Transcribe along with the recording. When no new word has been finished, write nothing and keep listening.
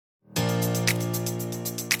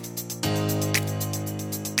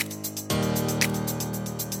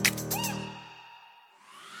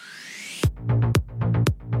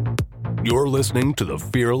You're listening to the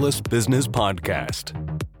Fearless Business Podcast.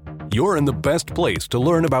 You're in the best place to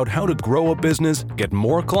learn about how to grow a business, get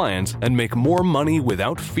more clients, and make more money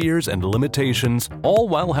without fears and limitations, all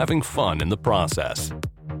while having fun in the process.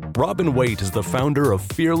 Robin Waite is the founder of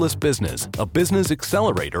Fearless Business, a business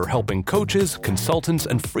accelerator helping coaches, consultants,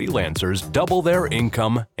 and freelancers double their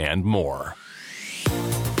income and more.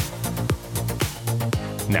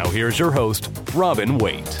 Now here's your host, Robin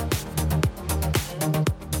Waite.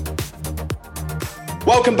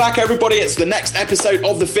 Welcome back, everybody. It's the next episode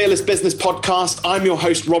of the Fearless Business Podcast. I'm your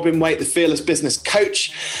host, Robin Waite, the Fearless Business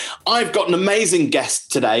Coach. I've got an amazing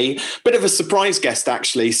guest today, bit of a surprise guest,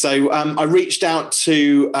 actually. So I reached out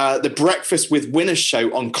to the Breakfast with Winners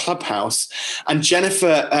show on Clubhouse, and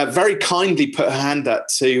Jennifer very kindly put her hand up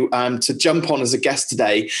to jump on as a guest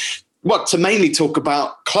today. Well, to mainly talk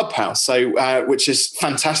about Clubhouse, so which is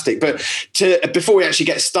fantastic. But before we actually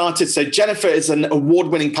get started, so Jennifer is an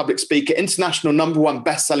award-winning public speaker, international #1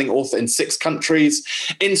 best-selling author in 6 countries,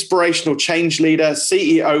 inspirational change leader,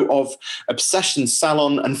 CEO of Obsession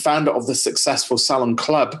Salon, and founder of the successful Salon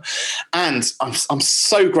Club. And I'm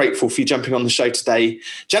so grateful for you jumping on the show today.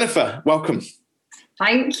 Jennifer, welcome.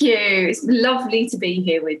 Thank you. It's lovely to be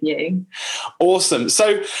here with you. Awesome.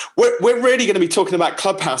 So we're really going to be talking about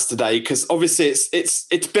Clubhouse today, because obviously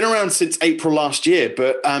it's been around since April last year,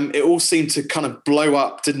 but it all seemed to kind of blow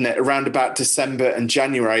up, didn't it, around about December and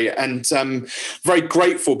January. And very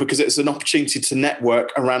grateful because it's an opportunity to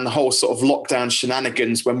network around the whole sort of lockdown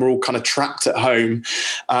shenanigans when we're all kind of trapped at home,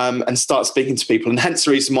 and start speaking to people. And hence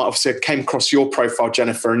the reason why obviously I came across your profile,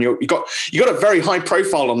 Jennifer, and you got a very high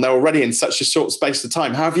profile on there already in such a short space of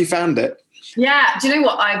time. How have you found it? Yeah, do you know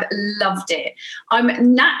what? I've loved it.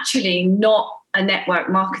 I'm naturally not a network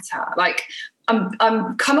marketer. Like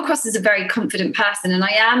I'm come across as a very confident person, and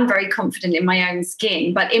I am very confident in my own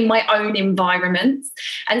skin, but in my own environment.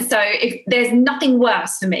 And so if there's nothing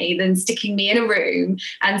worse for me than sticking me in a room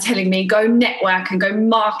and telling me go network and go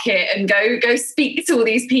market and go speak to all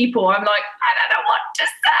these people, I'm like, I don't know what to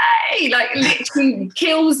say. Like literally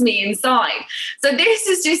kills me inside. So this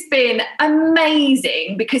has just been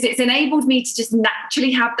amazing because it's enabled me to just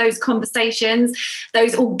naturally have those conversations,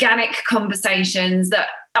 those organic conversations that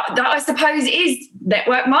I suppose is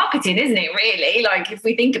network marketing, isn't it, really? Like if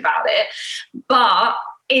we think about it, but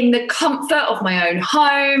in the comfort of my own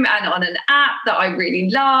home and on an app that I really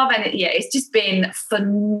love. And it's just been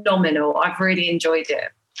phenomenal. I've really enjoyed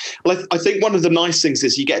it. Well, I think one of the nice things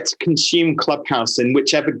is you get to consume Clubhouse in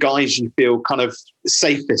whichever guise you feel kind of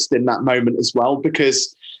safest in that moment as well,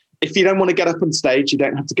 because if you don't want to get up on stage, you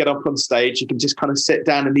don't have to get up on stage. You can just kind of sit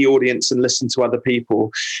down in the audience and listen to other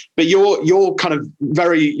people. But you're kind of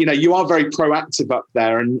very, you are very proactive up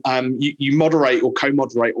there, and you moderate or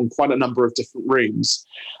co-moderate on quite a number of different rooms.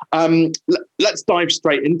 Let's dive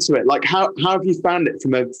straight into it. Like, how have you found it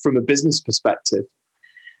from a business perspective?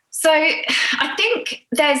 So I think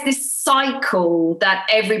there's this cycle that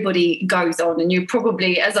everybody goes on, and you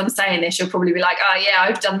probably, as I'm saying this, you'll probably be like, oh yeah,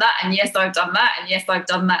 I've done that. And yes, I've done that. And yes, I've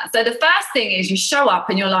done that. So the first thing is you show up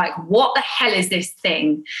and you're like, what the hell is this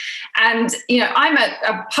thing? And, I'm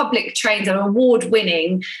a public trained and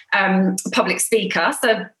award-winning public speaker.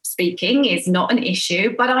 So speaking is not an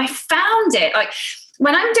issue, but I found it like,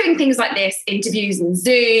 when I'm doing things like this, interviews and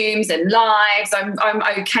Zooms and lives, I'm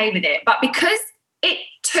okay with it. But because it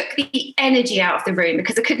took the energy out of the room,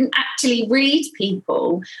 because I couldn't actually read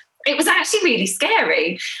people, it was actually really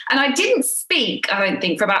scary. And I didn't speak, I don't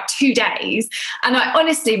think, for about 2 days. And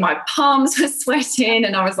honestly, my palms were sweating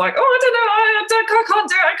and I was like, I don't know,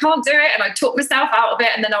 I can't do it. And I talked myself out of it.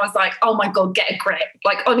 And then I was like, oh my God, get a grip.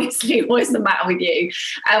 Like, honestly, what is the matter with you?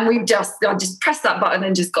 And I just pressed that button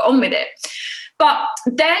and just got on with it. But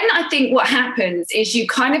then I think what happens is you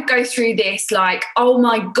kind of go through this like, oh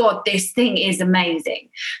my God, this thing is amazing.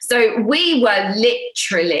 So we were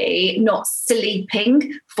literally not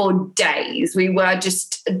sleeping for days. We were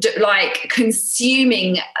just like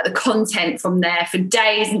consuming the content from there for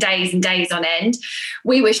days and days and days on end.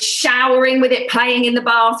 We were showering with it, playing in the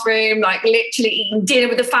bathroom, like literally eating dinner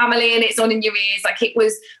with the family and it's on in your ears. Like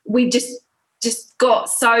we just got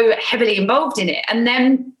so heavily involved in it. And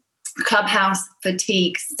then Clubhouse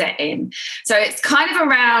fatigue set in. So it's kind of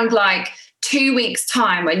around like 2 weeks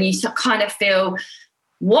time when you kind of feel,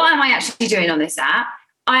 what am I actually doing on this app?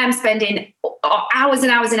 I am spending hours and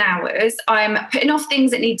hours and hours. I'm putting off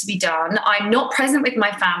things that need to be done. I'm not present with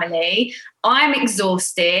my family. I'm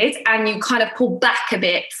exhausted. And you kind of pull back a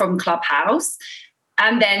bit from Clubhouse.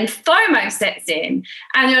 And then FOMO sets in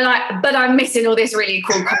and you're like, but I'm missing all this really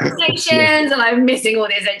cool conversations and I'm missing all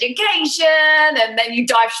this education. And then you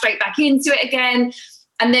dive straight back into it again.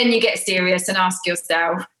 And then you get serious and ask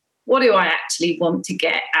yourself, what do I actually want to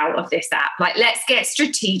get out of this app? Like, let's get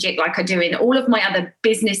strategic like I do in all of my other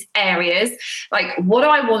business areas. Like, what do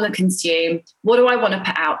I want to consume? What do I want to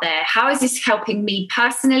put out there? How is this helping me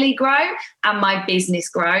personally grow and my business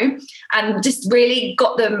grow? And just really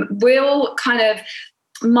got them real kind of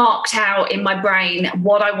marked out in my brain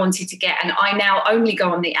what I wanted to get. And I now only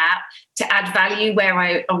go on the app to add value where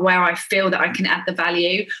I feel that I can add the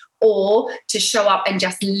value, or to show up and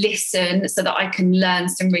just listen so that I can learn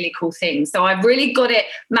some really cool things. So I've really got it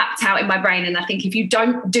mapped out in my brain. And I think if you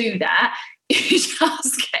don't do that, you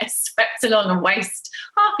just get swept along and waste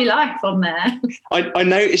half your life on there. I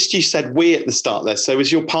noticed you said we at the start there. So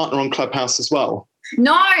was your partner on Clubhouse as well?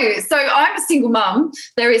 No. So I'm a single mum.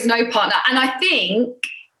 There is no partner. And I think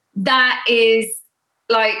that is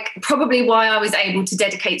like probably why I was able to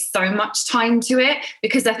dedicate so much time to it,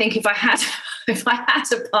 because I think if I had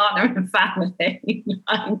a partner and family,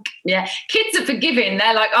 like, yeah, kids are forgiving.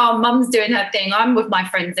 They're like, oh, mum's doing her thing, I'm with my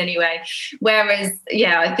friends anyway. Whereas,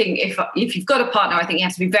 yeah, I think if you've got a partner, I think you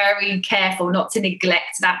have to be very careful not to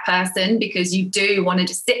neglect that person, because you do want to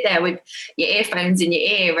just sit there with your earphones in your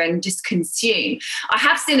ear and just consume. I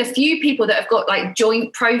have seen a few people that have got like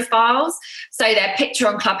joint profiles. So their picture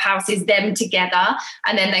on Clubhouse is them together,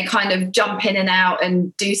 and then they kind of jump in and out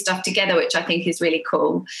and do stuff together, which I think is really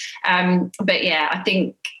cool. But yeah, I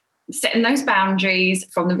think setting those boundaries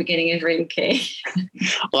from the beginning is really key.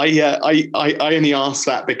 I only asked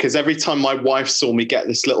that because every time my wife saw me get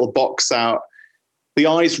this little box out, the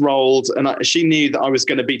eyes rolled, and she knew that I was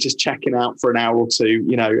going to be just checking out for an hour or two,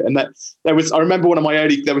 you know. And that there remember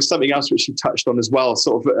there was something else which she touched on as well.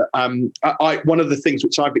 Sort of, one of the things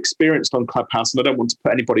which I've experienced on Clubhouse, and I don't want to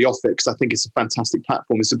put anybody off it because I think it's a fantastic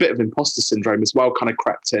platform, is a bit of imposter syndrome as well, kind of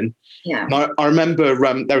crept in. Yeah. And I remember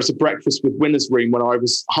there was a breakfast with winners room when I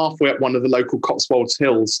was halfway up one of the local Cotswolds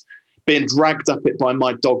hills, being dragged up it by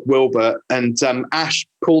my dog Wilbur, and Ash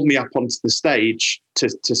pulled me up onto the stage to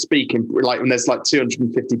speak in, like, when there's like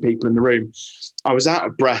 250 people in the room. I was out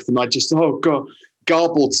of breath, and I just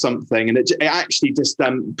garbled something, and it actually just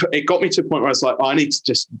it got me to a point where I was like, I need to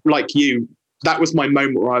just, like you, that was my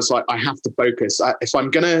moment where I was like, I have to focus. If I'm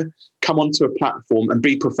gonna come onto a platform and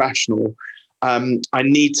be professional, I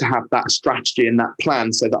need to have that strategy and that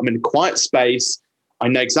plan so that I'm in a quiet space. I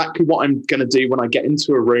know exactly what I'm going to do when I get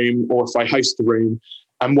into a room, or if I host a room,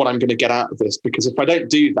 and what I'm going to get out of this. Because if I don't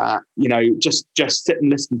do that, you know, just sit and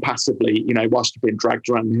listen passively, you know, whilst you're being dragged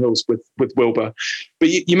around the hills with Wilbur. But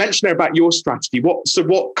you mentioned there about your strategy. What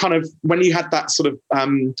kind of, when you had that sort of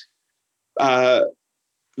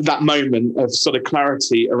that moment of sort of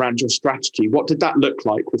clarity around your strategy, what did that look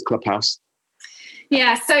like with Clubhouse?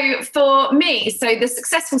 Yeah, so for me, so the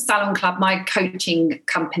Successful Salon Club, my coaching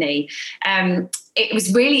company, it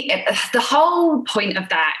was really, the whole point of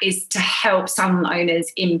that is to help salon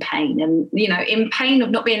owners in pain, and, you know, in pain of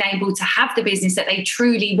not being able to have the business that they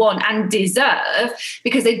truly want and deserve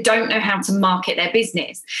because they don't know how to market their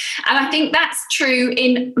business. And I think that's true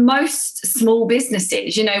in most small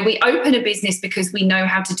businesses. You know, we open a business because we know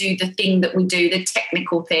how to do the thing that we do, the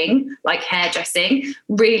technical thing, like hairdressing,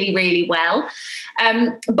 really, really well.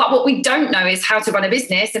 But what we don't know is how to run a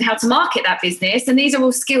business and how to market that business. And these are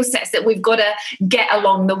all skill sets that we've got to get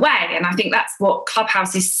along the way. And I think that's what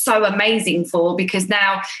Clubhouse is so amazing for, because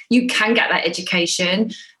now you can get that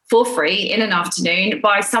education for free in an afternoon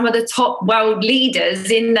by some of the top world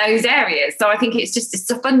leaders in those areas. So I think it's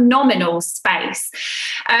a phenomenal space.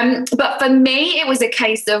 But for me, it was a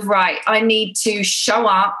case of, right, I need to show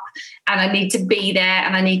up, and I need to be there,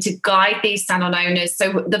 and I need to guide these salon owners.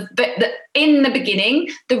 So in the beginning,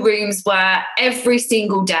 the rooms were every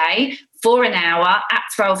single day for an hour at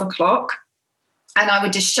 12 o'clock. And I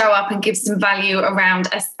would just show up and give some value around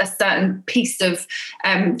a certain piece of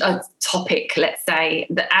a topic, let's say,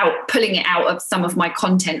 pulling it out of some of my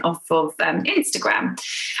content off of Instagram.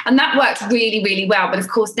 And that worked really, really well. But of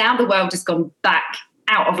course, now the world has gone back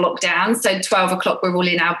out of lockdown. So 12 o'clock, we're all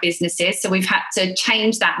in our businesses. So we've had to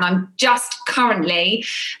change that. And I'm just currently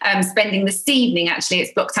spending this evening, actually,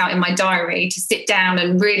 it's blocked out in my diary, to sit down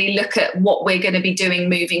and really look at what we're going to be doing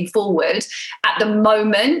moving forward. At the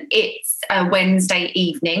moment, it's a Wednesday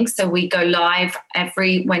evening. So we go live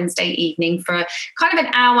every Wednesday evening for kind of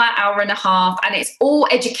an hour and a half. And it's all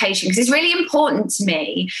education, because it's really important to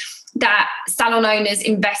me that salon owners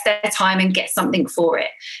invest their time and get something for it.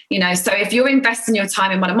 So if you're investing your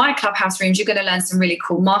time in one of my Clubhouse rooms, you're going to learn some really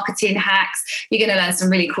cool marketing hacks. You're going to learn some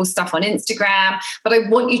really cool stuff on Instagram. But I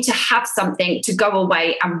want you to have something to go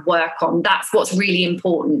away and work on. That's what's really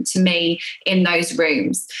important to me in those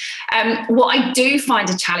rooms. What I do find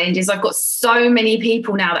a challenge is I've got so many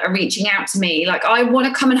people now that are reaching out to me. Like, I want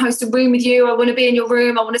to come and host a room with you. I want to be in your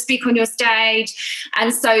room. I want to speak on your stage.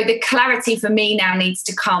 And so the clarity for me now needs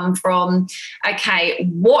to come from, okay,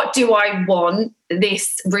 what do I want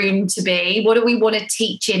this room to be? What do we want to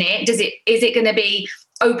teach in it? Is it going to be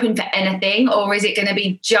open for anything, or is it going to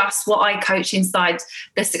be just what I coach inside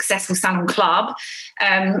the Successful Salon Club?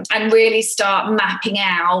 And really start mapping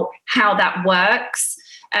out how that works.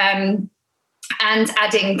 And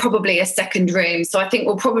adding probably a second room. So I think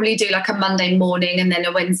we'll probably do like a Monday morning and then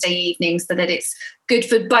a Wednesday evening, so that it's good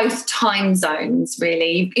for both time zones,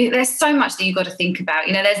 really. There's so much that you've got to think about.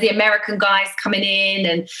 There's the American guys coming in,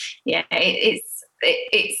 and it's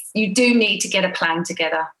you do need to get a plan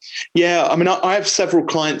together. Yeah, I mean, I have several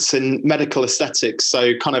clients in medical aesthetics,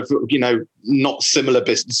 so kind of, not similar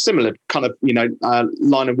business, similar kind of,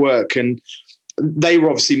 line of work. And they were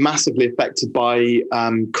obviously massively affected by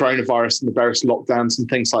coronavirus and the various lockdowns and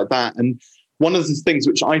things like that. And one of the things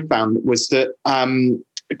which I found was that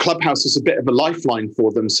Clubhouse was a bit of a lifeline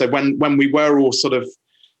for them. So when we were all sort of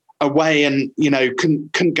away and,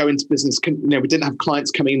 couldn't go into business, we didn't have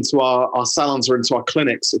clients coming into our salons or into our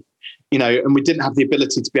clinics, and we didn't have the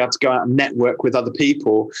ability to be able to go out and network with other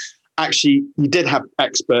people. Actually, you did have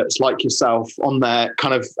experts like yourself on there,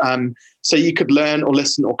 kind of, so you could learn or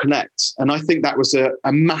listen or connect. And I think that was a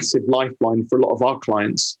massive lifeline for a lot of our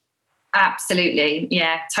clients. Absolutely.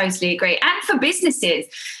 Yeah, totally agree. And for businesses,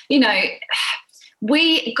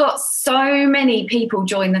 we got so many people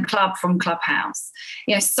join the club from Clubhouse,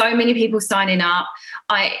 so many people signing up.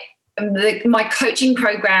 My coaching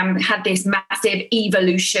program had this massive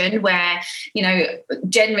evolution where,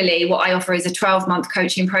 generally what I offer is a 12-month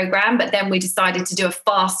coaching program, but then we decided to do a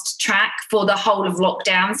fast track for the whole of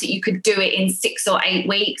lockdown, so you could do it in 6 or 8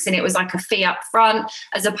 weeks, and it was like a fee up front,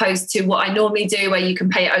 as opposed to what I normally do where you can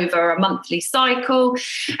pay it over a monthly cycle.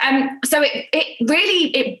 So it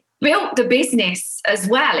really built the business as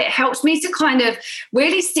well. It helped me to kind of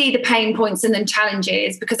really see the pain points and the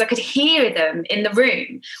challenges, because I could hear them in the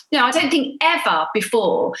room. I don't think ever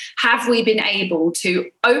before have we been able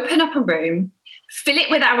to open up a room, fill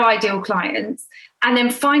it with our ideal clients, and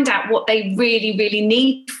then find out what they really, really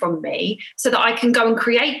need from me, so that I can go and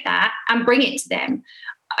create that and bring it to them.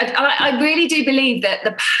 I really do believe that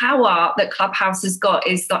the power that Clubhouse has got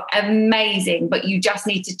is amazing, but you just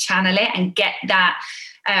need to channel it and get that,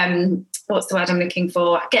 what's the word I'm looking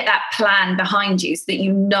for? Get that plan behind you, so that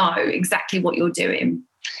you know exactly what you're doing.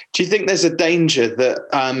 Do you think there's a danger that,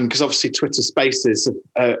 because obviously Twitter Spaces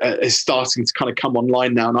is starting to kind of come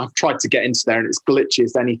online now, and I've tried to get into there and it's glitchy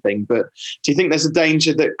as anything, but do you think there's a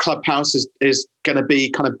danger that Clubhouse is going to be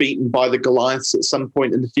kind of beaten by the Goliaths at some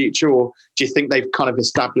point in the future, or do you think they've kind of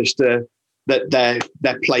established their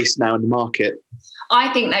place now in the market?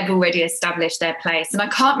 I think they've already established their place, and I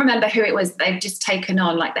can't remember who it was they've just taken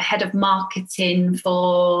on, like the head of marketing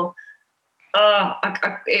for...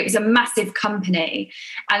 it was a massive company,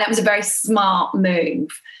 and that was a very smart move.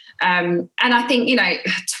 And I think,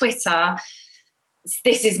 Twitter,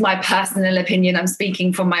 this is my personal opinion, I'm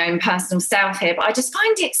speaking from my own personal self here, but I just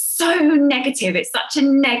find it so negative. It's such a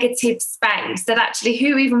negative space that actually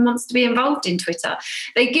who even wants to be involved in Twitter?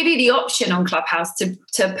 They give you the option on Clubhouse to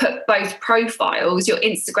put both profiles, your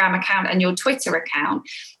Instagram account and your Twitter account.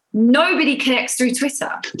 Nobody connects through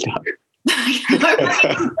Twitter. No.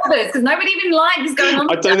 Because nobody even likes going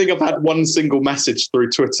on. I don't think I've had one single message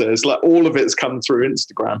through Twitter. It's like all of it's come through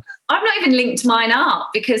Instagram. I've not even linked mine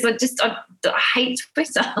up because I hate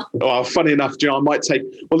Twitter. Well, funny enough, I might take...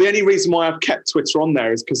 Well, the only reason why I've kept Twitter on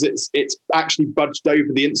there is because it's actually budged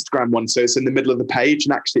over the Instagram one, so it's in the middle of the page,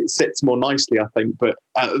 and actually it sits more nicely, I think. But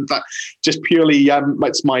that just purely,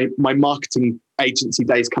 it's my marketing agency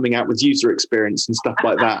days coming out with user experience and stuff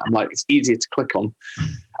like that. I'm like, it's easier to click on.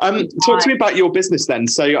 Talk to me about your business then.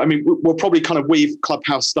 So, I mean, we'll probably kind of weave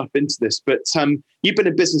Clubhouse stuff into this, but you've been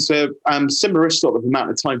in business for similar sort of amount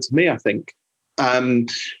of time to me, I think.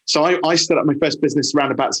 So I set up my first business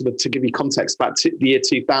around about, sort of, to give you context, about the year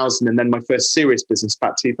 2000, and then my first serious business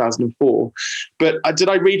about 2004. But did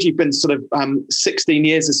I read you've been sort of 16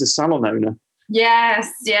 years as a salon owner? Yes,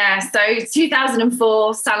 yeah. So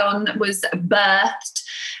 2004 salon was birthed.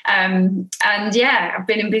 And yeah, I've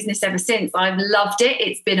been in business ever since. I've loved it.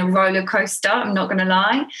 It's been a roller coaster, I'm not going to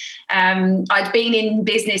lie. I'd been in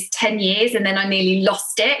business 10 years and then I nearly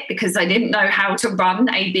lost it because I didn't know how to run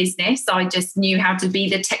a business. I just knew how to be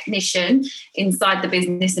the technician inside the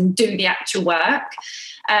business and do the actual work.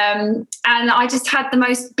 And I just had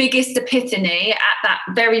the biggest epiphany at that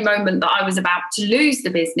very moment that I was about to lose the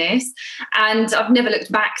business, and I've never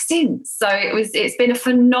looked back since. So it's been a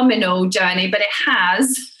phenomenal journey, but it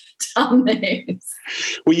has done this.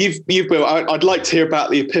 Well, you've built. I'd like to hear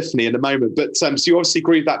about the epiphany in a moment, but so you obviously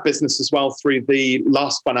grew that business as well through the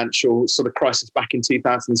last financial sort of crisis back in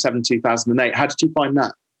 2007, 2008. How did you find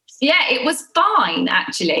that? Yeah, it was fine,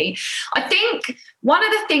 actually. I think one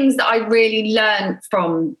of the things that I really learned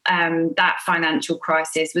from that financial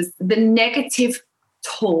crisis was the negative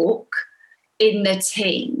talk in the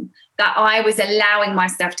team that I was allowing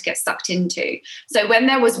myself to get sucked into. So when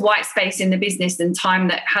there was white space in the business and time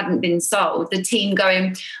that hadn't been sold, the team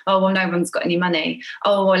going, oh, well, no one's got any money.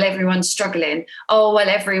 Oh, well, everyone's struggling. Oh, well,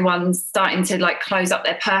 everyone's starting to like close up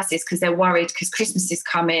their purses because they're worried because Christmas is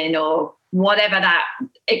coming, or whatever that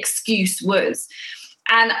excuse was.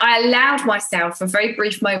 And I allowed myself for a very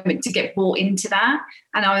brief moment to get bought into that.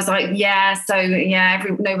 And I was like,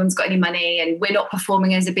 no one's got any money, and we're not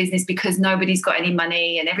performing as a business because nobody's got any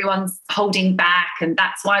money, and everyone's holding back, and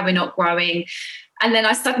that's why we're not growing. And then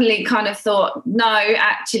I suddenly kind of thought, no,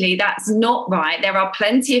 actually, that's not right. There are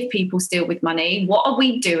plenty of people still with money. What are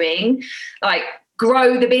we doing? Like,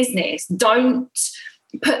 grow the business. Don't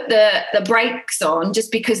put the brakes on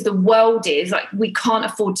just because the world is like, we can't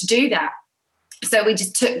afford to do that. So we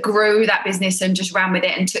just grew that business and just ran with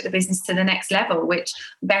it and took the business to the next level, which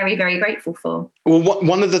I'm very, very grateful for. Well,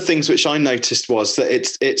 one of the things which I noticed was that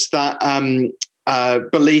it's that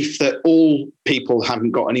belief that all people haven't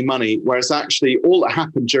got any money, whereas actually all that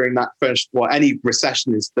happened during that any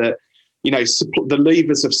recession is that, the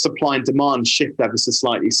levers of supply and demand shift ever so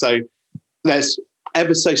slightly. So there's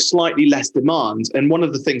ever so slightly less demand. And one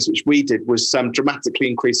of the things which we did was dramatically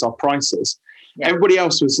increase our prices. Yeah. Everybody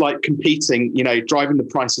else was like competing, driving the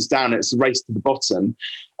prices down. It's a race to the bottom.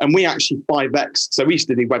 And we actually 5x. So we used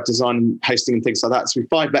to do web design and hosting and things like that. So we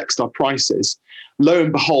 5x'd our prices. Lo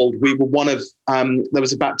and behold, we were one of, there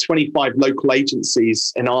was about 25 local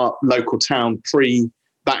agencies in our local town pre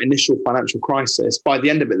that initial financial crisis. By the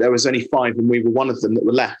end of it, there was only 5 and we were one of them that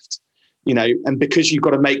were left. And because you've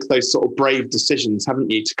got to make those sort of brave decisions,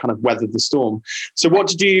 haven't you, to kind of weather the storm. So what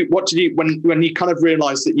did you when you kind of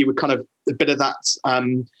realized that you were kind of a bit of that,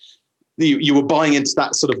 you were buying into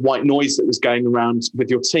that sort of white noise that was going around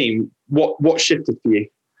with your team, what shifted for you?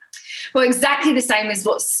 Well, exactly the same as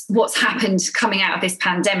what's happened coming out of this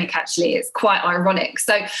pandemic, actually. It's quite ironic.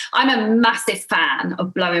 So I'm a massive fan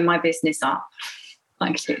of blowing my business up.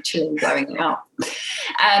 Like literally blowing it up.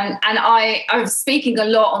 And I was speaking a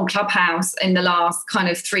lot on Clubhouse in the last kind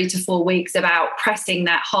of 3 to 4 weeks about pressing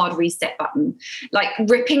that hard reset button, like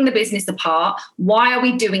ripping the business apart. Why are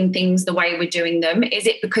we doing things the way we're doing them? Is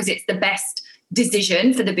it because it's the best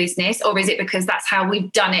decision for the business, or is it because that's how we've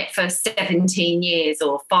done it for 17 years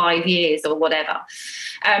or 5 years or whatever?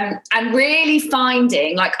 And really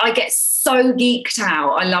finding, like, I get so geeked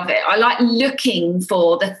out. I love it. I like looking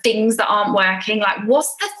for the things that aren't working. Like,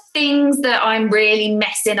 what's the things that I'm really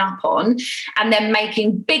messing up on? And then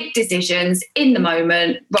making big decisions in the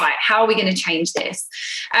moment. Right, how are we going to change this?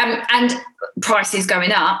 And prices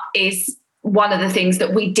going up is one of the things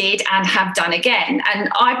that we did and have done again. And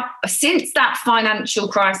since that financial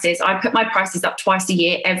crisis, I put my prices up twice a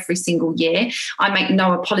year, every single year. I make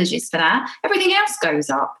no apologies for that. Everything else goes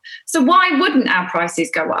up. So why wouldn't our prices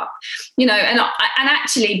go up? And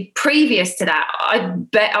actually previous to that,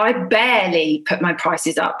 I barely put my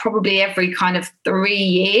prices up. Probably every kind of 3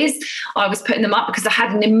 years, I was putting them up because I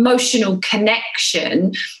had an emotional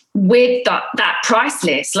connection with that price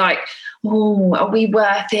list. Like, oh, are we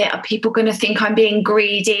worth it? Are people going to think I'm being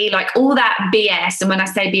greedy? Like all that BS. And when I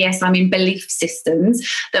say BS, I mean belief systems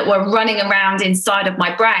that were running around inside of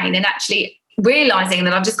my brain, and actually realizing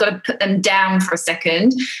that I've just got to put them down for a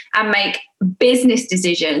second and make business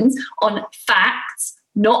decisions on facts,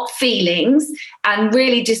 not feelings, and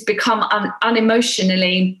really just become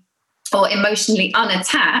unemotionally or emotionally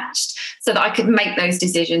unattached so that I could make those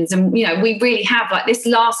decisions. And, we really have, like this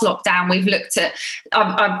last lockdown, we've looked at,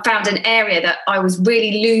 I've found an area that I was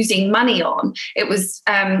really losing money on. It was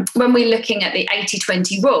when we're looking at the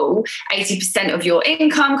 80-20 rule, 80% of your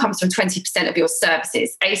income comes from 20% of your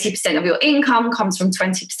services. 80% of your income comes from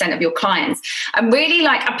 20% of your clients. And really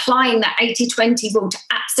like applying that 80-20 rule to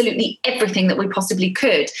absolutely everything that we possibly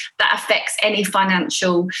could that affects any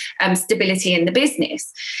financial stability in the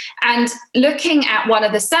business. And And looking at one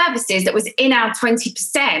of the services that was in our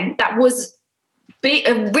 20%, that was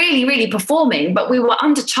really, really performing, but we were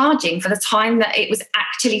undercharging for the time that it was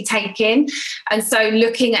actually taking. And so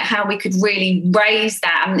looking at how we could really raise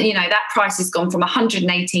that, and that price has gone from £118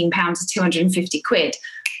 to 250 quid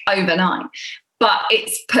overnight. But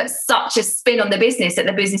it's put such a spin on the business that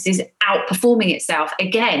the business is outperforming itself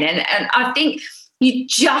again. And I think you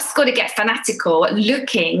just got to get fanatical at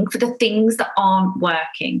looking for the things that aren't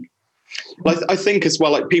working. Well, I think as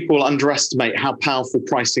well, like, people underestimate how powerful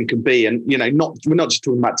pricing can be. And, we're not just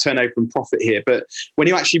talking about turnover and profit here, but when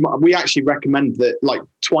we actually recommend that, like,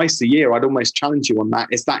 twice a year. I'd almost challenge you on that.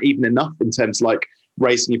 Is that even enough in terms of, like,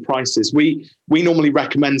 raising your prices? We normally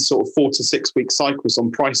recommend sort of 4 to 6 week cycles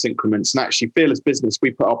on price increments. And actually, Fearless Business,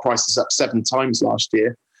 we put our prices up 7 times last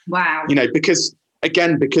year. Wow. Because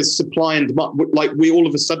supply and demand, like, we all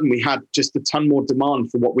of a sudden we had just a ton more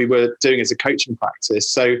demand for what we were doing as a coaching practice.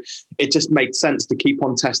 So it just made sense to keep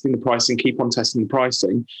on testing the pricing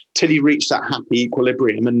till you reach that happy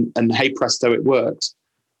equilibrium, and hey presto, it works.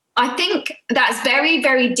 I think that's very,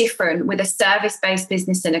 very different with a service-based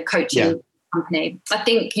business and a coaching company. I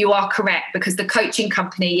think you are correct, because the coaching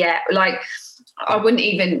company, I wouldn't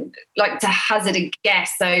even like to hazard a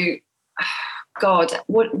guess. So, God,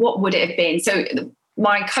 what would it have been? So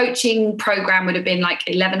my coaching program would have been like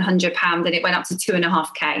 £1,100 and it went up to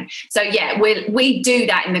 2.5K. So we do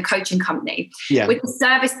that in the coaching company. Yeah. With the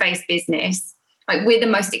service-based business, like, we're the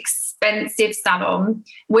most expensive salon.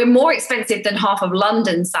 We're more expensive than half of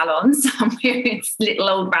London salons. We're in little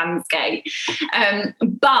old Ramsgate.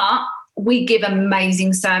 But we give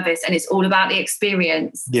amazing service, and it's all about the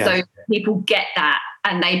experience. Yeah. So people get that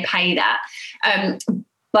and they pay that.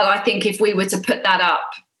 But I think if we were to put that up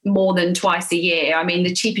more than twice a year, I mean,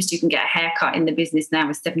 the cheapest you can get a haircut in the business now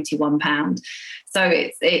is £71. So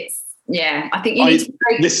it's I think you need to.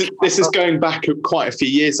 This is going back quite a few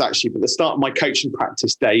years, actually, but at the start of my coaching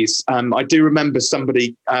practice days, I do remember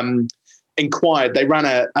somebody inquired. They ran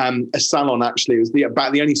a salon, actually. It was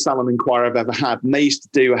about the only salon inquiry I've ever had, and they used to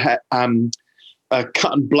do a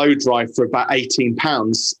cut and blow dry for about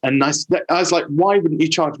 £18. And I was like, why wouldn't you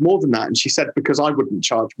charge more than that? And she said, because I wouldn't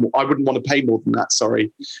charge more. I wouldn't want to pay more than that.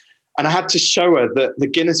 Sorry. And I had to show her that the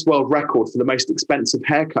Guinness World Record for the most expensive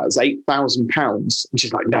haircut is £8,000. And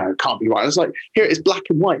she's like, no, it can't be right. I was like, here it is, black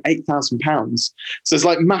and white, £8,000. So it's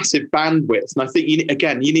like massive bandwidth. And I think,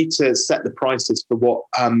 you need to set the prices for what,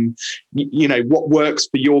 what works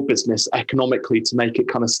for your business economically to make it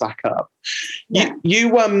kind of stack up. Yeah.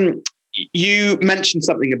 You mentioned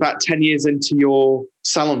something about 10 years into your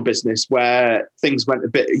salon business where things went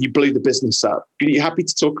you blew the business up. Are you happy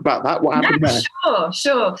to talk about that? What happened there?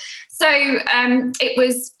 Sure. So it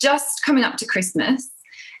was just coming up to Christmas,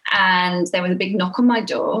 and there was a big knock on my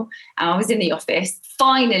door. I was in the office.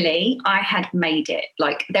 Finally, I had made it.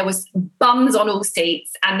 Like, there was bums on all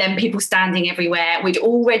seats, and then people standing everywhere. We'd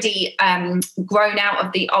already grown out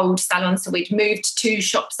of the old salon, so we'd moved 2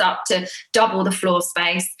 shops up to double the floor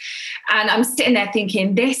space. And I'm sitting there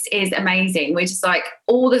thinking, this is amazing. We're just like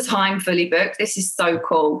all the time fully booked. This is so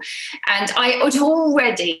cool. And I had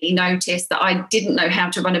already noticed that I didn't know how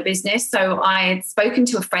to run a business. So I had spoken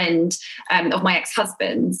to a friend of my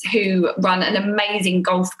ex-husband's who run an amazing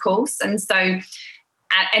golf course. And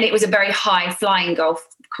it was a very high flying golf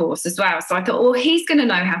course as well. So I thought, well, he's going to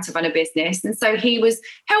know how to run a business. And so he was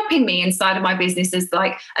helping me inside of my business as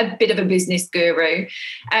like a bit of a business guru.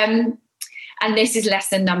 And this is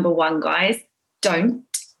lesson number 1, guys. Don't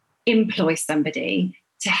employ somebody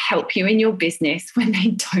to help you in your business when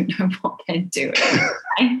they don't know what they're doing.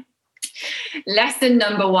 Okay? Lesson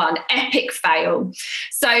number 1, epic fail.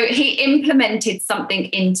 So he implemented something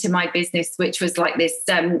into my business, which was like this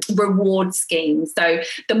reward scheme. So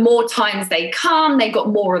the more times they come, they got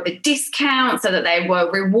more of a discount, so that they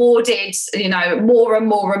were rewarded, more and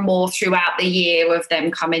more and more throughout the year of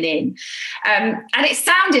them coming in. And it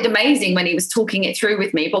sounded amazing when he was talking it through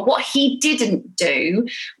with me. But what he didn't do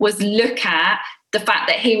was look at the fact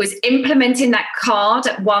that he was implementing that card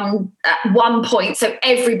at one point, so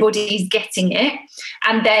everybody's getting it,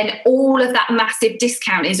 and then all of that massive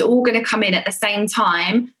discount is all going to come in at the same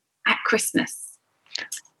time at Christmas.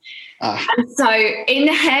 And so in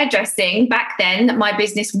hairdressing back then, my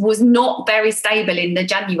business was not very stable in the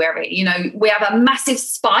January. We have a massive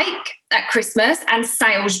spike at Christmas and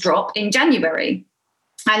sales drop in January.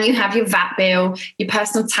 And you have your VAT bill, your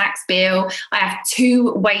personal tax bill. I have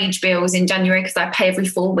 2 wage bills in January because I pay every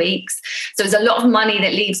 4 weeks. So there's a lot of money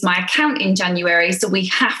that leaves my account in January. So we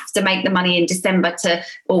have to make the money in December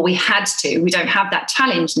we had to. We don't have that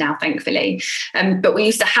challenge now, thankfully. But we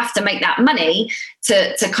used to have to make that money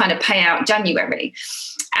to kind of pay out January.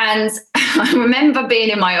 And I remember being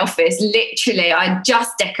in my office, literally, I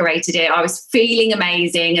just decorated it. I was feeling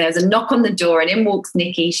amazing. And there was a knock on the door, and in walks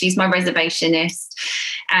Nikki. She's my reservationist.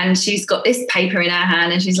 And she's got this paper in her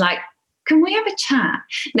hand, and she's like, can we have a chat?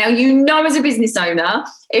 Now, as a business owner,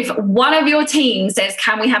 if one of your team says,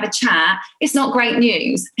 can we have a chat? It's not great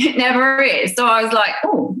news. It never is. So I was like,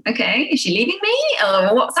 oh, okay. Is she leaving me?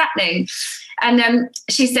 Or what's happening? And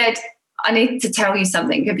she said, I need to tell you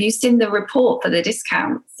something. Have you seen the report for the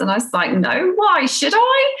discounts? And I was like, no, why should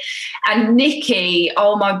I? And Nikki,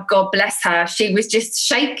 oh my God, bless her. She was just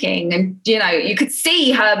shaking. And, you could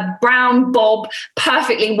see her brown bob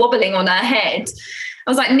perfectly wobbling on her head. I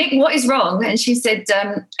was like, Nick, what is wrong? And she said,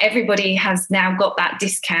 everybody has now got that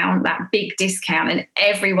discount, that big discount, and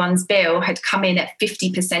everyone's bill had come in at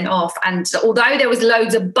 50% off. And although there was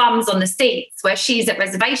loads of bums on the seats where she's at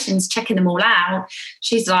reservations checking them all out,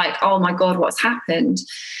 she's like, oh my God, what's happened?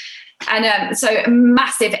 And so a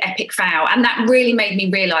massive epic fail. And that really made me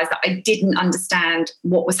realise that I didn't understand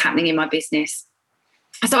what was happening in my business.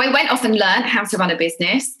 So I went off and learned how to run a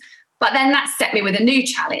business. But then that set me with a new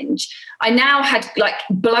challenge. I now had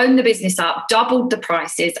blown the business up, doubled the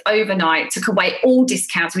prices overnight, took away all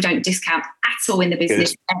discounts. We don't discount at all in the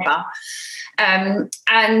business ever. And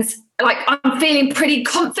I'm feeling pretty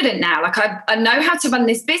confident now. I know how to run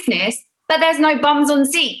this business, but there's no bums on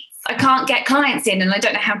seats. I can't get clients in, and I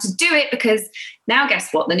don't know how to do it because now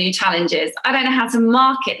guess what the new challenge is? I don't know how to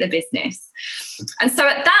market the business. And so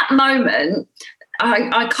at that moment,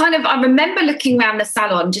 I remember looking around the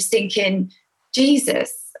salon just thinking,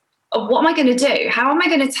 Jesus, what am I going to do? How am I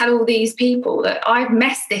going to tell all these people that I've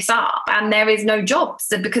messed this up and there is no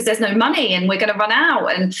jobs because there's no money and we're going to run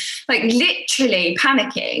out, and literally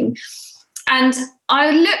panicking. And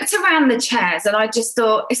I looked around the chairs and I just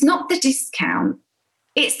thought, it's not the discount.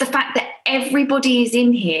 It's the fact that everybody is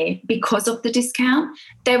in here because of the discount.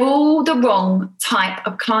 They're all the wrong type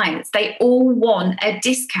of clients. They all want a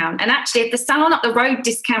discount. And actually, if the salon up the road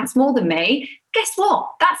discounts more than me, guess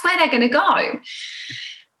what? That's where they're going to go.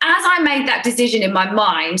 As I made that decision in my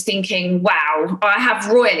mind, thinking, wow, I have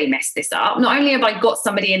royally messed this up. Not only have I got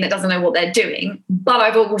somebody in that doesn't know what they're doing, but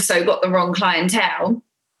I've also got the wrong clientele.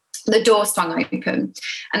 The door swung open.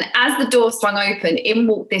 And as the door swung open, in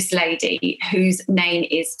walked this lady whose name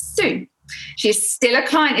is Sue. She is still a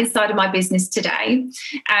client inside of my business today.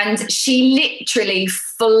 And she literally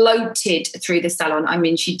floated through the salon. I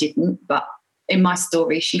mean, she didn't, but in my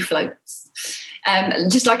story, she floats.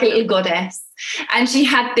 Just like a little goddess. And she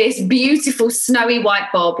had this beautiful snowy white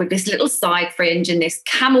bob with this little side fringe and this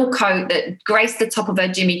camel coat that graced the top of her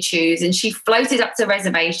Jimmy Choos. And she floated up to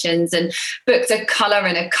reservations and booked a colour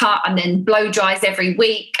and a cut and then blow dries every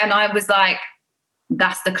week. And I was like,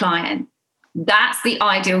 that's the client. That's the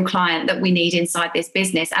ideal client that we need inside this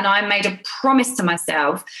business. And I made a promise to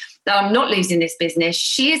myself that I'm not losing this business.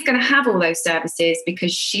 She is going to have all those services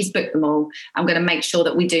because she's booked them all. I'm going to make sure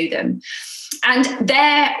that we do them. And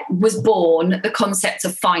there was born the concept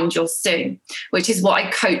of Find Your Sue, which is what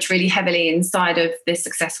I coach really heavily inside of the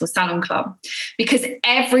Successful Salon Club, because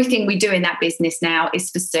everything we do in that business now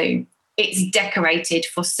is for Sue. It's decorated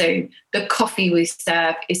for Sue. The coffee we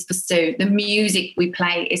serve is for Sue. The music we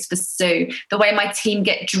play is for Sue. The way my team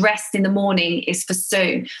get dressed in the morning is for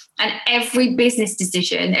Sue. And every business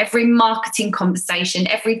decision, every marketing conversation,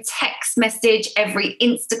 every text message, every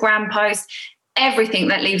Instagram post, everything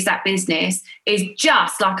that leaves that business is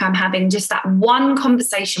just like I'm having just that one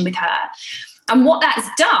conversation with her. And what that's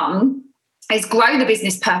done is grow the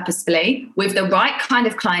business purposefully with the right kind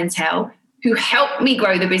of clientele who help me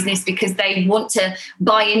grow the business because they want to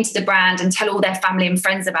buy into the brand and tell all their family and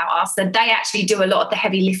friends about us. So they actually do a lot of the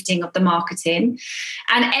heavy lifting of the marketing.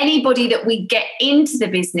 And anybody that we get into the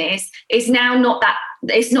business is now not that,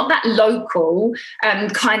 it's not that local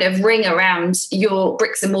kind of ring around your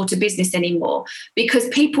bricks and mortar business anymore, because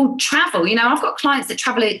people travel. I've got clients that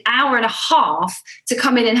travel an hour and a half to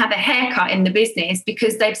come in and have a haircut in the business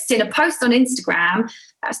because they've seen a post on Instagram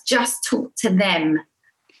that's just talked to them.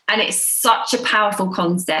 And it's such a powerful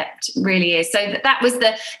concept, really is. So that was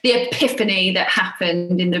the epiphany that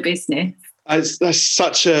happened in the business. There's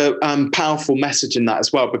such a powerful message in that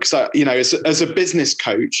as well, because, as a business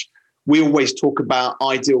coach, we always talk about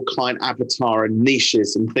ideal client avatar and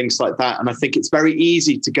niches and things like that. And I think it's very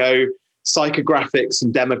easy to go psychographics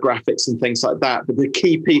and demographics and things like that. But the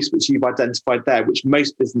key piece which you've identified there, which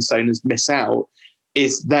most business owners miss out,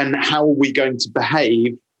 is then how are we going to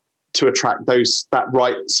behave to attract that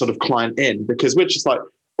right sort of client in? Because we're just like,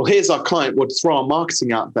 well, here's our client, we'll throw our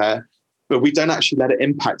marketing out there, but we don't actually let it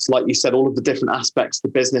impact, like you said, all of the different aspects of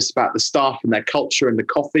the business, about the staff and their culture and the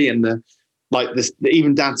coffee and the like this,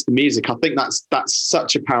 even down to the music. I think that's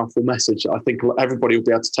such a powerful message. I think everybody will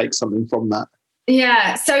be able to take something from that.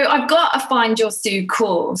 Yeah, so I've got a Find Your Sue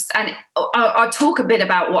course, and I'll talk a bit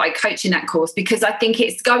about what I coach in that course, because I think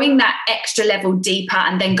it's going that extra level deeper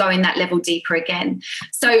and then going that level deeper again.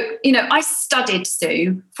 So, I studied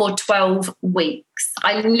Sue for 12 weeks.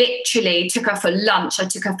 I literally took her for lunch, I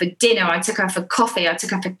took her for dinner, I took her for coffee, I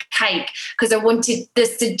took her for cake, because I wanted the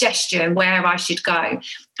suggestion where I should go.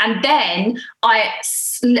 And then I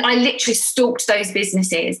literally stalked those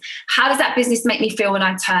businesses. How does that business make me feel when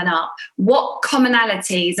I turn up? What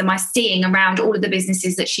commonalities am I seeing around all of the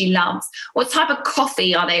businesses that she loves? What type of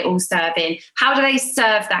coffee are they all serving? How do they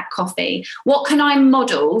serve that coffee? What can I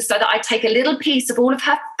model so that I take a little piece of all of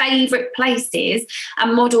her favourite places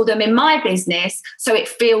and model them in my business so it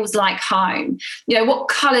feels like home? What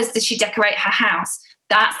colours does she decorate her house?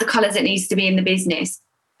 That's the colours it needs to be in the business.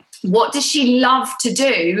 What does she love to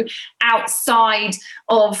do outside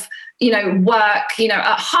of, work,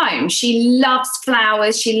 at home? She loves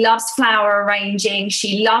flowers. She loves flower arranging.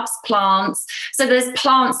 She loves plants. So there's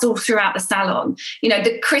plants all throughout the salon.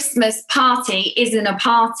 The Christmas party isn't a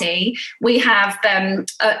party. We have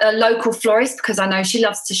a local florist, because I know she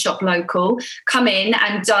loves to shop local, come in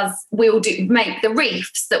and make the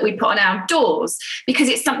wreaths that we put on our doors, because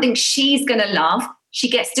it's something she's going to love. She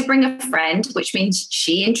gets to bring a friend, which means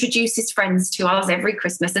she introduces friends to us every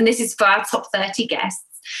Christmas. And this is for our top 30 guests.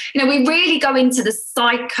 We really go into the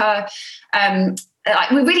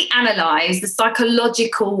we really analyse the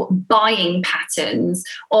psychological buying patterns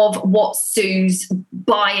of what Sue's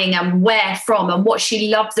buying and where from, and what she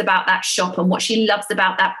loves about that shop and what she loves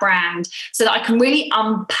about that brand, so that I can really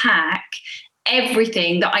unpack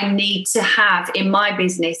everything that I need to have in my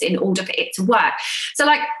business in order for it to work. So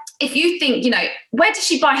if you think, where does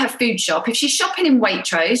she buy her food shop? If she's shopping in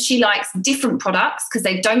Waitrose, she likes different products, because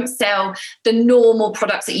they don't sell the normal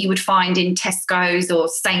products that you would find in Tesco's or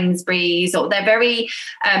Sainsbury's, or they're very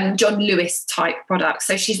John Lewis type products.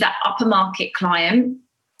 So she's that upper market client.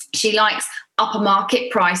 She likes upper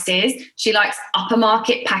market prices. She likes upper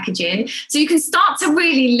market packaging. So you can start to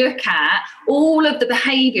really look at all of the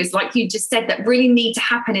behaviors, like you just said, that really need to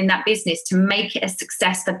happen in that business to make it a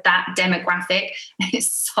success for that demographic.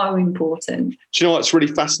 It's so important. Do you know what's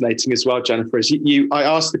really fascinating as well, Jennifer, is I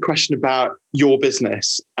asked the question about your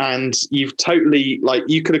business, and you've totally,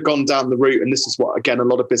 you could have gone down the route, and this is what, again, a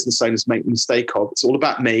lot of business owners make the mistake of. It's all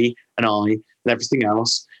about me and I and everything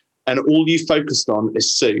else. And all you focused on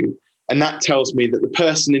is Sue. And that tells me that the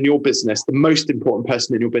person in your business, the most important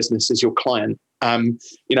person in your business, is your client,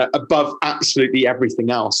 above absolutely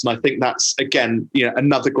everything else. And I think that's, again,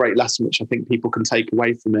 another great lesson, which I think people can take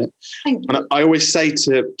away from it. And I always say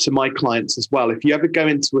to my clients as well, if you ever go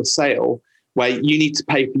into a sale where you need to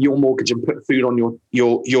pay for your mortgage and put food on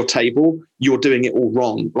your table, you're doing it all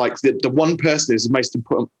wrong. Like the one person who's the most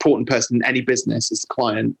important person in any business is the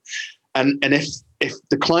client. And if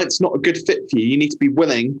the client's not a good fit for you, you need to be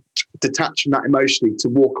willing to detach from that emotionally, to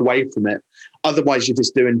walk away from it. Otherwise, you're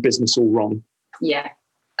just doing business all wrong. Yeah,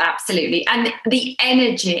 absolutely. And the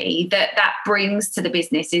energy that brings to the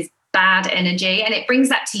business is bad energy, and it brings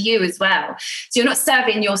that to you as well. So you're not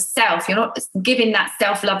serving yourself. You're not giving that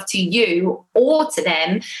self-love to you or to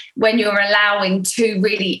them when you're allowing two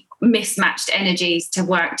really mismatched energies to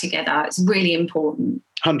work together. It's really important.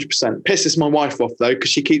 100%. Pisses my wife off though,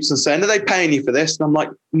 because she keeps on saying, are they paying you for this? And I'm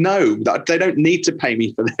like, no, they don't need to pay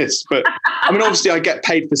me for this. But I mean, obviously I get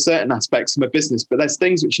paid for certain aspects of my business, but there's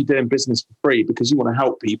things which you do in business for free because you want to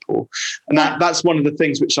help people. And that's one of the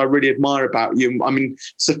things which I really admire about you. I mean,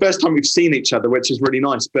 it's the first time we've seen each other, which is really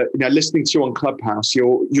nice. But listening to you on Clubhouse,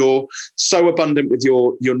 you're so abundant with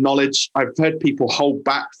your knowledge. I've heard people hold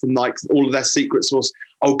back from all of their secret sauce.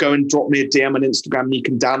 Oh, go and drop me a DM on Instagram and you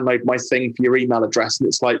can download my thing for your email address. And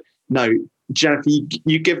it's like, no, Jennifer,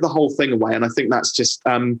 you give the whole thing away. And I think that's just,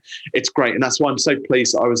 it's great. And that's why I'm so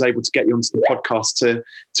pleased that I was able to get you onto the podcast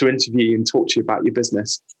to interview you and talk to you about your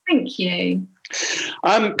business. Thank you.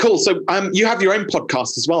 Cool. So you have your own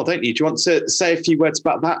podcast as well, don't you? Do you want to say a few words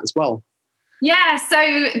about that as well? Yeah,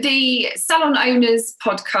 so the Salon Owners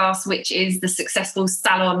podcast, which is the Successful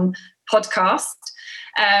Salon podcast,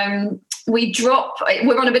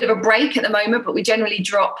 we're on a bit of a break at the moment, but we generally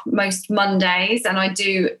drop most Mondays, and I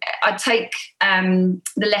take the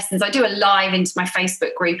lessons. I do a live into my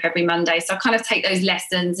Facebook group every Monday. So I kind of take those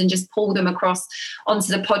lessons and just pull them across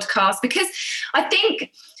onto the podcast, because I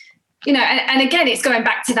think, and again, it's going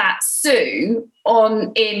back to that Sue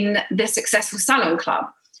in the Successful Salon Club.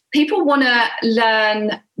 People want to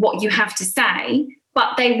learn what you have to say,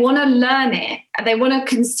 but they want to learn it and they want to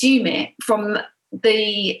consume it from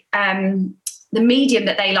the the medium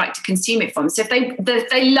that they like to consume it from. So if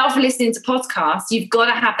they love listening to podcasts, you've got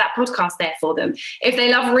to have that podcast there for them. If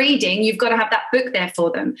they love reading, you've got to have that book there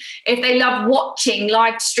for them. If they love watching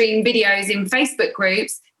live stream videos in Facebook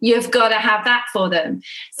groups, you've got to have that for them.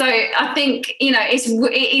 So I think,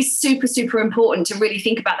 it is super, super important to really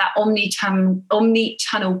think about that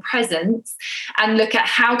omni-channel presence and look at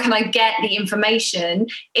how can I get the information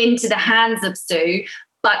into the hands of Sue,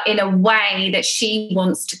 but in a way that she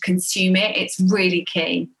wants to consume it. It's really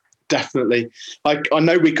key. Definitely. I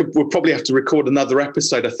know we'll probably have to record another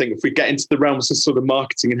episode, I think, if we get into the realms of sort of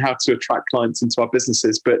marketing and how to attract clients into our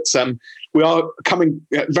businesses. But we are coming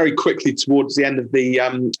very quickly towards the end of the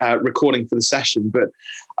recording for the session. But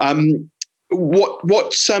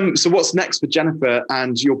so what's next for Jennifer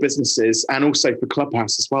and your businesses, and also for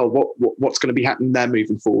Clubhouse as well? What's going to be happening there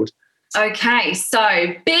moving forward? Okay,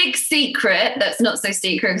 so big secret that's not so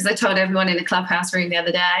secret because I told everyone in the Clubhouse room the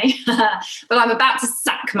other day, but I'm about to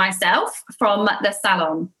sack myself from the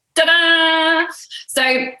salon. Ta-da!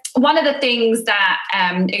 So one of the things that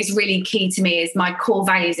is really key to me is my core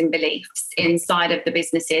values and beliefs inside of the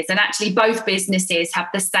businesses. And actually both businesses have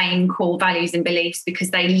the same core values and beliefs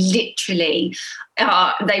because they literally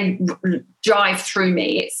they drive through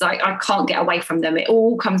me. It's like I can't get away from them. It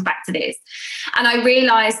all comes back to this. And I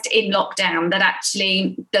realized in lockdown that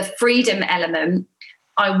actually the freedom element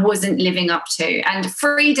I wasn't living up to. And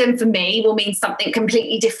freedom for me will mean something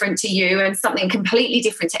completely different to you and something completely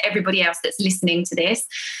different to everybody else that's listening to this.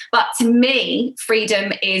 But to me,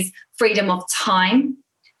 freedom is freedom of time,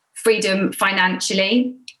 freedom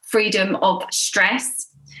financially, freedom of stress,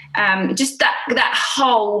 just that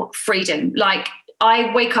whole freedom. Like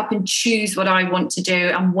I wake up and choose what I want to do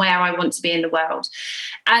and where I want to be in the world.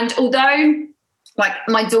 And although like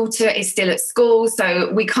my daughter is still at school,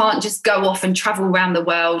 so we can't just go off and travel around the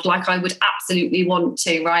world like I would absolutely want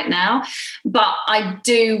to right now. But I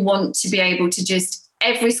do want to be able to just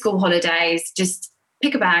every school holidays, just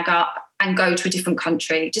pick a bag up and go to a different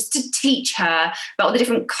country, just to teach her about all the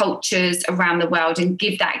different cultures around the world and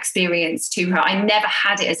give that experience to her. I never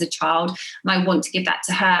had it as a child, and I want to give that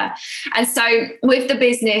to her. And so with the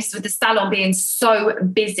business, with the salon being so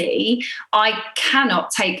busy, I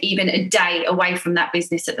cannot take even a day away from that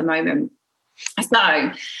business at the moment.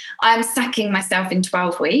 So I'm sacking myself in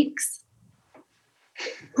 12 weeks.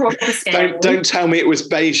 Don't tell me it was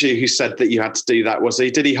Beju who said that you had to do that, was he?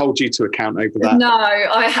 Did he hold you to account over that? No,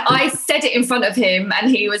 I said it in front of him and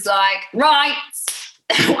he was like, right,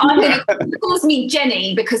 he calls me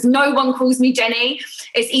Jenny because no one calls me Jenny.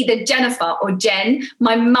 It's either Jennifer or Jen.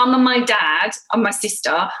 My mum and my dad and my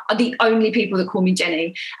sister are the only people that call me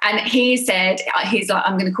Jenny. And he said, he's like,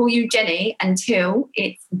 I'm going to call you Jenny until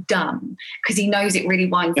it's done, because he knows it really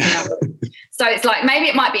winds me up. So it's like, maybe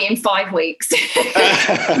it might be in 5 weeks.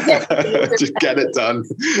 Just get it done.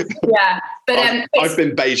 Yeah. But I've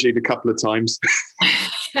been Beju'd a couple of times.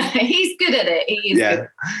 He's good at it. He is good.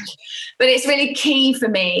 But it's really key for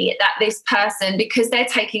me that this person, because they're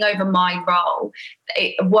taking over my role,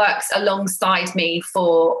 it works alongside me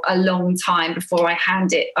for a long time before I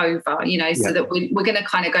hand it over, so that we're going to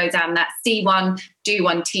kind of go down that see one, do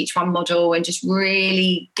one, teach one model and just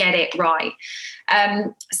really get it right.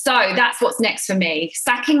 So that's what's next for me.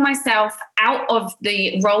 Sacking myself out of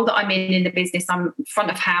the role that I'm in the business. I'm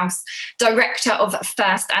front of house, director of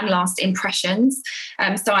first and last impressions.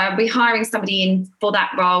 So I'll be hiring somebody in for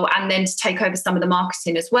that role and then to take over some of the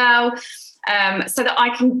marketing as well. So that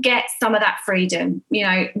I can get some of that freedom.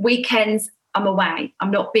 Weekends, I'm away.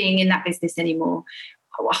 I'm not being in that business anymore.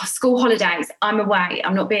 School holidays, I'm away.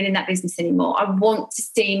 I'm not being in that business anymore. I want to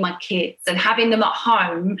see my kids, and having them at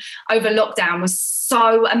home over lockdown was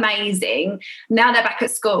so amazing. Now they're back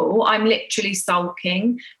at school. I'm literally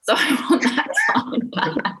sulking. So I want that time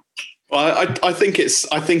back. Well, I think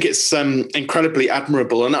it's incredibly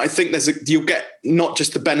admirable, and I think you'll get not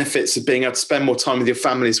just the benefits of being able to spend more time with your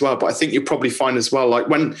family as well, but I think you'll probably find as well, like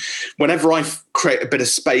whenever I create a bit of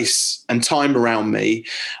space and time around me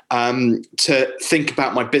to think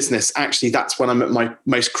about my business, actually that's when I'm at my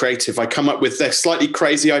most creative. I come up with their slightly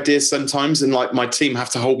crazy ideas sometimes, and like my team have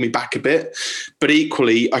to hold me back a bit, but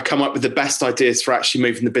equally I come up with the best ideas for actually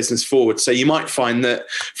moving the business forward. So you might find that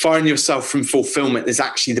firing yourself from fulfillment is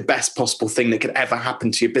actually the best possible thing that could ever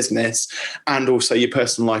happen to your business and also your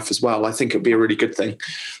personal life as well. I think it'd be a really good thing.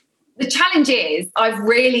 The challenge is I've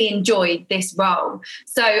really enjoyed this role.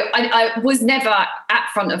 So I was never at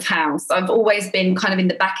front of house. I've always been kind of in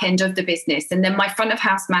the back end of the business. And then my front of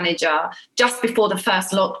house manager, just before the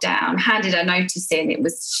first lockdown, handed her notice in.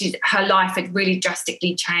 Her life had really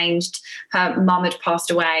drastically changed. Her mum had passed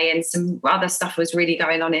away and some other stuff was really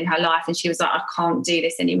going on in her life. And she was like, I can't do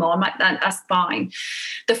this anymore. I'm like, that's fine.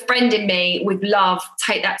 The friend in me with love,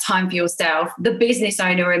 take that time for yourself. The business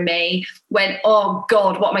owner in me went, oh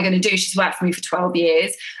God, what am I going to do? She's worked for me for 12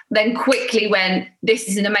 years. Then quickly went, this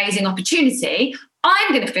is an amazing opportunity.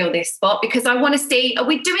 I'm going to fill this spot because I want to see, are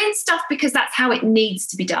we doing stuff because that's how it needs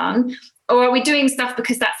to be done? Or are we doing stuff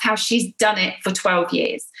because that's how she's done it for 12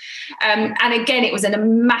 years? And again, it was a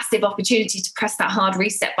massive opportunity to press that hard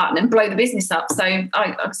reset button and blow the business up. So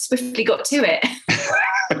I swiftly got to it.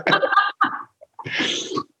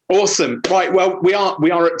 Awesome. Right. Well, we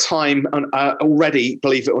are at time already,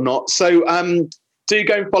 believe it or not. So do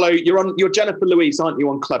go and follow. You're Jennifer Louise, aren't you,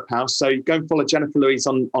 on Clubhouse? So go and follow Jennifer Louise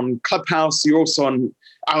on Clubhouse. You're also on.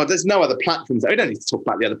 Oh, there's no other platforms. We don't need to talk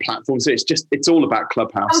about the other platforms. It's all about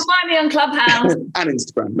Clubhouse. Come find me on Clubhouse. And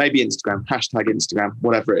Instagram, maybe Instagram, #Instagram,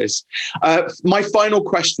 whatever it is. My final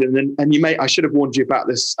question, and I should have warned you about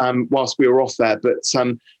this whilst we were off there, but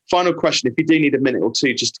final question, if you do need a minute or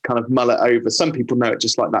two just to kind of mull it over. Some people know it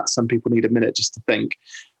just like that. Some people need a minute just to think.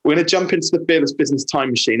 We're going to jump into the Fearless Business Time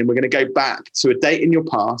Machine and we're going to go back to a date in your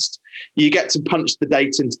past. You get to punch the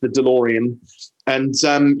date into the DeLorean and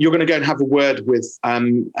you're going to go and have a word with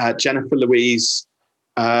Jennifer Louise,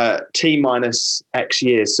 T- X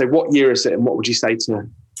years. So what year is it and what would you say to her?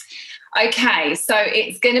 Okay, so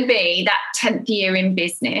it's going to be that 10th year in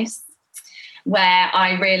business where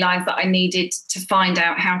I realised that I needed to find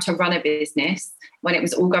out how to run a business when it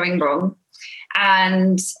was all going wrong.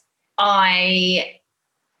 And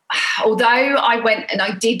although I went and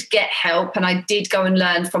I did get help and I did go and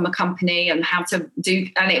learn from a company and how to do,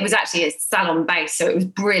 and it was actually a salon based, so it was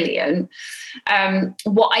brilliant.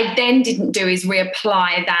 What I then didn't do is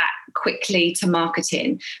reapply that quickly to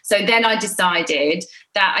marketing. So then I decided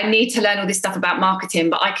that I need to learn all this stuff about marketing,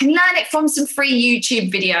 but I can learn it from some free YouTube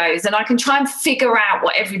videos and I can try and figure out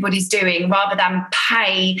what everybody's doing rather than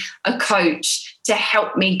pay a coach to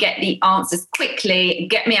help me get the answers quickly,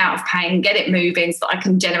 get me out of pain, get it moving so that I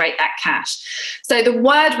can generate that cash. So the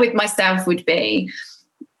word with myself would be,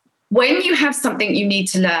 when you have something you need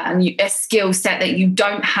to learn, a skill set that you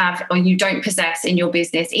don't have or you don't possess in your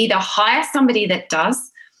business, either hire somebody that does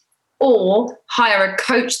or hire a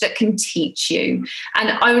coach that can teach you,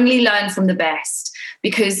 and only learn from the best,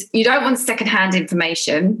 because you don't want secondhand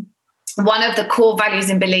information. One of the core values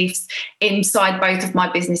and beliefs inside both of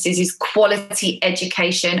my businesses is quality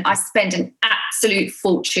education. I spend an absolute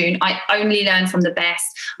fortune. I only learn from the best.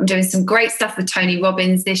 I'm doing some great stuff with Tony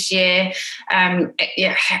Robbins this year.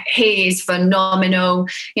 He is phenomenal.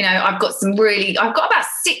 You know, I've got about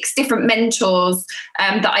 6 different mentors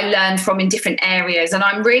that I learned from in different areas. And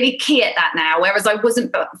I'm really key at that now, whereas I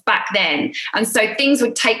wasn't back then. And so things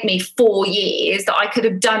would take me 4 years that I could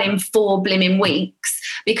have done in 4 blimmin' weeks,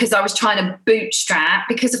 because I was trying to bootstrap,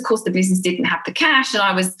 because of course the business didn't have the cash and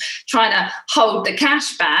I was trying to hold the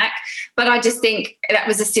cash back. But I just think that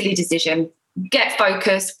was a silly decision. Get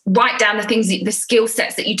focused, write down the skill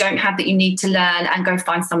sets that you don't have that you need to learn, and go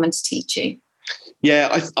find someone to teach you.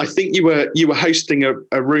 Yeah, I think you were hosting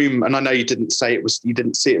a room, and I know you didn't see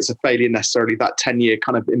it as a failure necessarily, that 10-year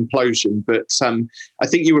kind of implosion, but I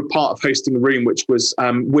think you were part of hosting a room which was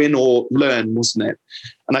win or learn, wasn't it?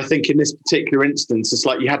 And I think in this particular instance, it's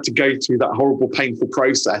like you had to go through that horrible, painful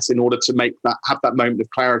process in order to have that moment of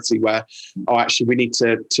clarity where, oh, actually, we need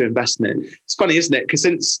to invest in it. It's funny, isn't it? Because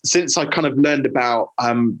since I kind of learned about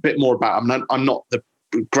a bit more about, I'm not the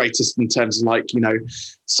greatest in terms of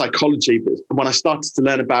psychology, but when I started to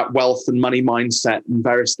learn about wealth and money mindset and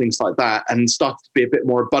various things like that, and started to be a bit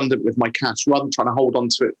more abundant with my cash rather than trying to hold on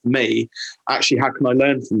to it for me, actually, how can I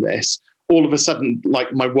learn from this? All of a sudden,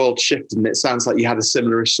 my world shifted, and it sounds like you had a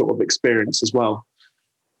similar sort of experience as well.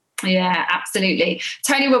 Yeah, absolutely.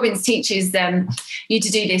 Tony Robbins teaches you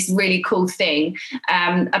to do this really cool thing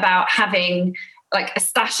about having a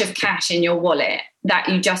stash of cash in your wallet that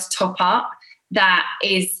you just top up. That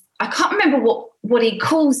is, I can't remember what he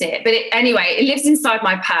calls it, but anyway, it lives inside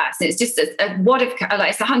my purse. And it's just a wad of,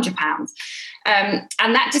 it's £100.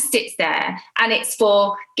 And that just sits there, and it's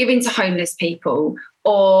for giving to homeless people,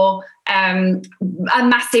 or a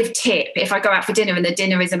massive tip if I go out for dinner and the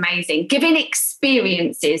dinner is amazing. Giving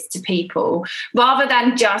experiences to people rather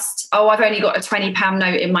than just, I've only got a £20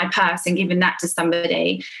 note in my purse and giving that to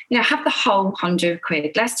somebody. Have the whole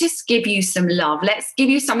 £100. Let's just give you some love. Let's give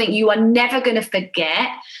you something you are never going to forget,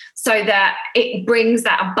 so that it brings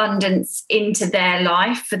that abundance into their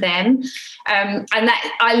life for them. And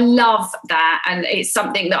that I love that. And it's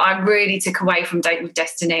something that I really took away from Date with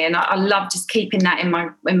Destiny. And I love just keeping that in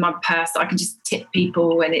my purse. I can just tip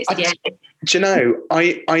people, and it's, Do you know,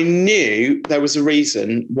 I knew there was a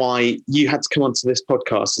reason why you had to come onto this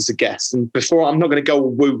podcast as a guest. And before, I'm not going to go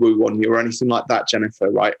woo-woo on you or anything like that,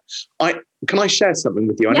 Jennifer, right? Can I share something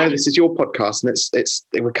with you? I know this is your podcast, and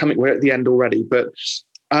we're at the end already, but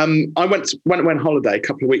I went on holiday a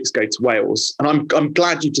couple of weeks ago to Wales, and I'm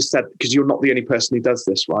glad you just said, because you're not the only person who does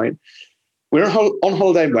this, right? We're on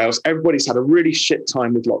holiday in Wales. Everybody's had a really shit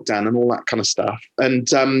time with lockdown and all that kind of stuff. And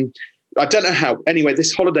I don't know how. Anyway,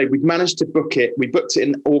 this holiday, we've managed to book it. We booked it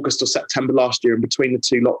in August or September last year in between the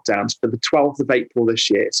two lockdowns for the 12th of April this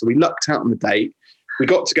year. So we lucked out on the date. We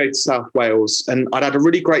got to go to South Wales, and I'd had a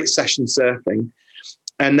really great session surfing.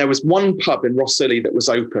 And there was one pub in Rossley that was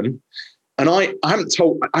open. And I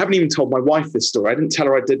haven't even told my wife this story. I didn't tell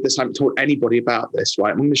her I did this. I haven't told anybody about this,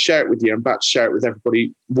 right? I'm going to share it with you. I'm about to share it with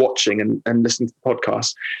everybody watching and listening to the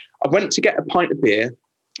podcast. I went to get a pint of beer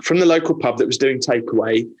from the local pub that was doing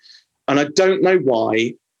takeaway. And I don't know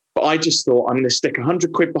why, but I just thought I'm going to stick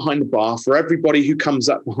 100 quid behind the bar for everybody who comes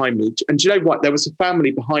up behind me. And do you know what? There was a family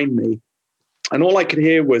behind me. And all I could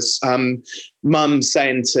hear was mum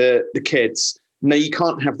saying to the kids, no, you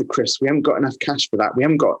can't have the crisps. We haven't got enough cash for that. We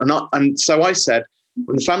haven't got. And so I said,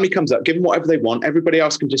 when the family comes up, give them whatever they want. Everybody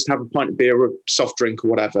else can just have a pint of beer or a soft drink or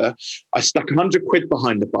whatever. I stuck 100 quid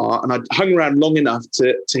behind the bar, and I hung around long enough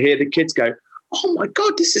to hear the kids go, oh my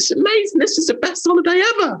God, this is amazing. This is the best holiday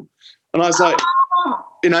ever. And I was like,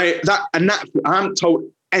 I haven't told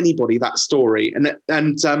anybody that story. I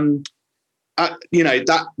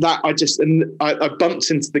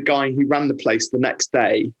bumped into the guy who ran the place the next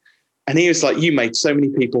day, and he was like, you made so many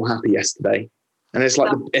people happy yesterday. And it's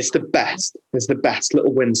like, it's the best. It's the best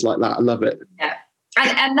little wins like that. I love it. Yeah.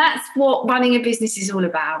 And that's what running a business is all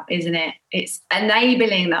about, isn't it? It's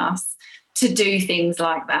enabling us to do things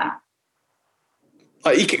like that.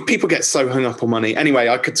 People get so hung up on money. Anyway,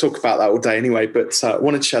 I could talk about that all day anyway, but I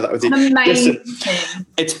wanted to share that with you. Amazing.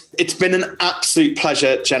 Listen, it's been an absolute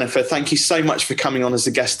pleasure, Jennifer. Thank you so much for coming on as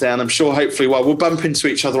a guest there. And I'm sure hopefully, we'll bump into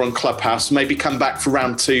each other on Clubhouse, maybe come back for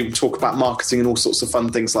round 2 and talk about marketing and all sorts of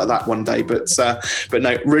fun things like that one day. But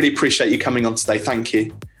no, really appreciate you coming on today. Thank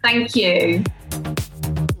you. Thank you.